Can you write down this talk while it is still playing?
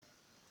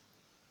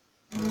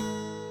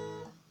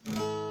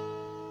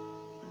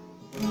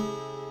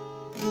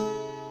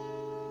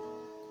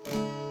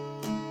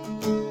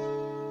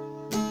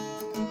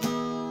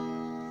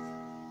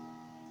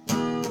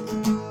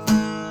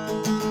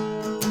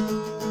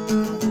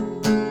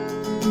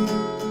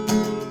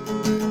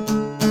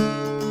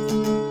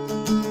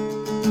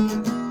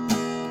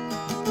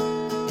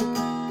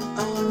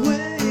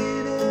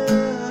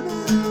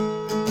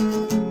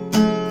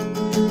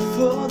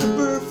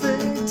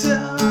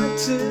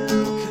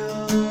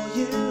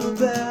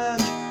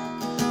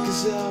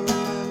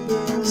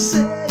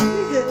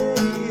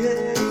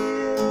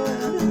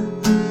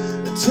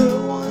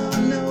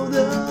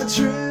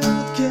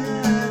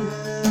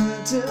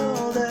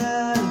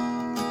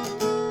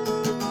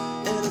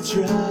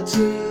try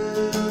to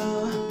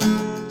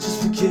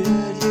just forget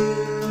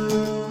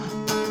you,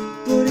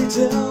 but you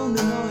don't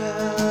know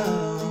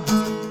how.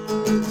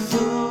 If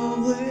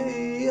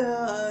only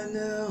I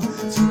knew.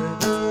 It's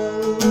written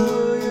all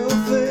over your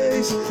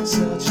face,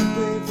 such a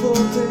painful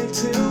thing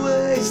to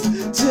waste.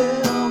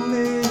 Tell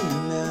me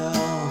now,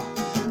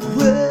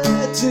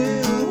 where do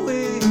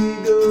we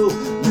go?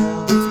 Now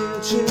the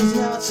future's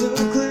not so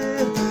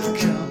clear.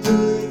 Can't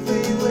believe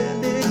we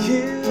landed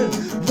here.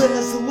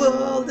 Where's the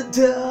world that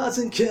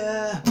doesn't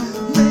care?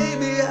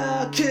 Maybe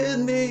I could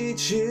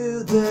meet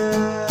you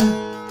there.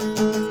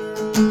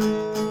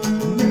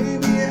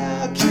 Maybe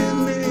I could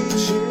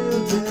meet you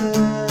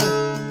there.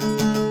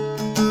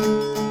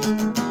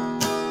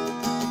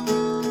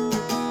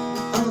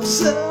 I'm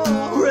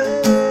sorry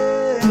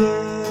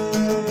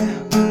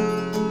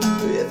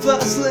if I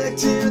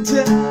slicked you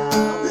down.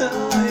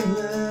 I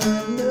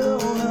meant no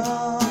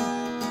harm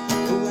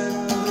when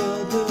I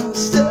heard those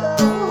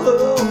stories.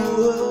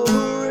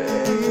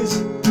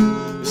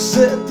 You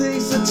said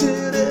things that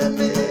didn't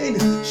mean.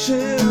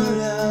 Should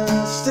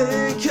I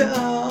stay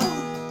calm?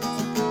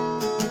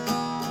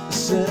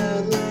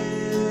 Sadly,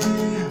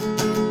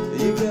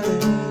 you got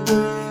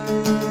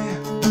angry.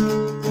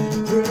 It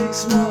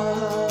breaks my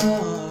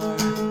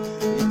heart.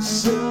 You're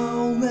so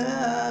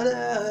mad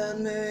at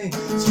me.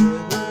 It's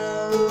written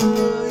all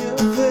over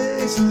your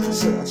face,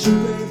 such a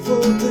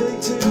painful thing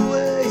to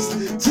waste.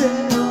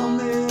 Tell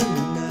me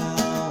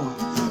now,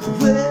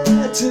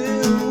 where do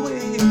we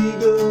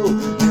go?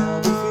 Now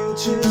the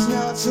future's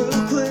not so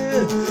clear.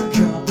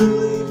 Can't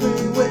believe we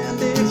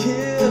landed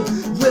here.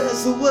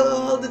 Where's the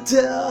world that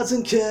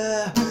doesn't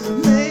care?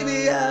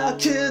 Maybe I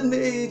could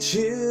meet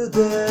you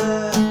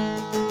there.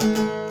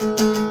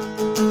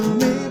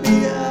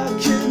 Maybe I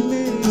could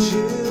meet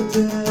you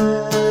there.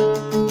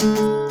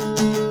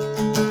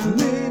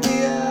 Maybe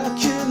I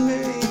could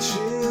meet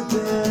you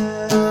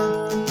there.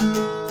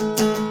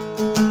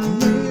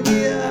 Maybe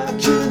I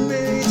could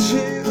meet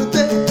you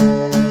there.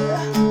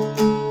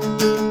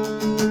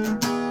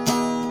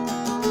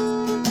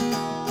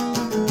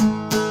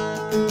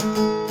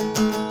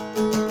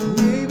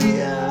 Maybe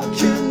I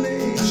could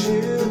meet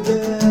you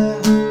there.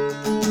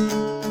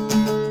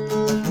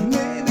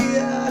 Maybe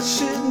I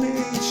should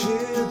meet you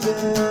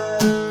there.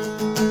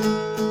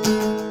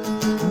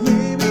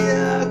 Maybe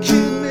I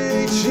could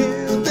meet you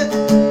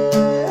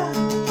there.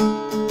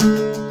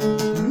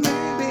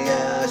 Maybe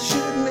I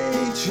should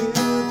meet you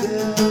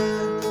there.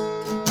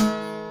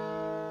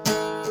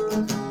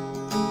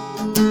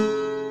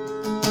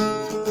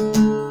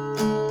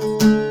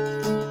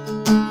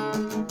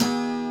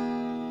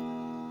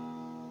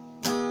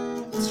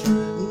 It's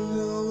written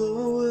all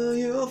over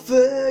your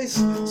face,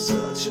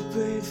 such a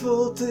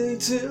painful thing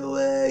to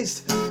waste.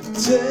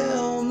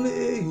 Tell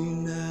me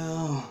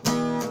now,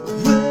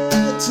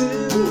 where do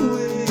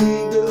we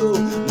go?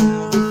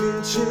 Now the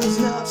future's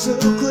not so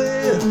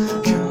clear.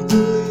 Can't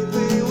believe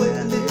we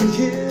landed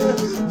here.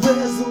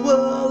 Where's the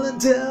world that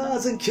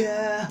doesn't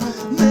care?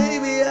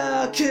 Maybe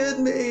I could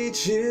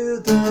meet you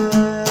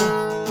there.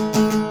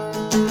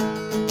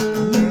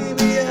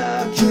 Maybe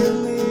I could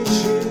meet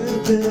you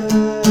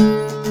there.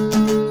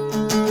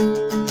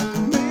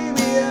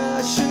 Maybe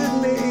I should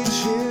meet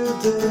you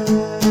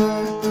there.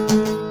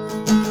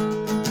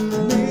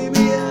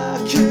 Maybe I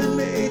could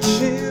meet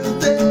you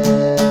there.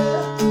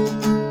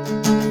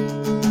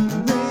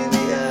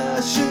 Maybe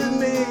I should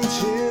meet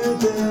you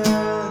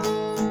there.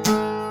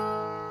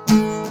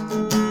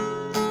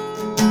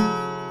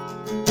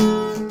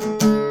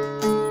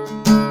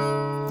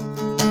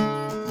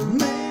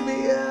 Maybe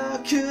I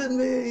could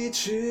meet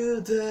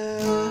you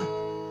there.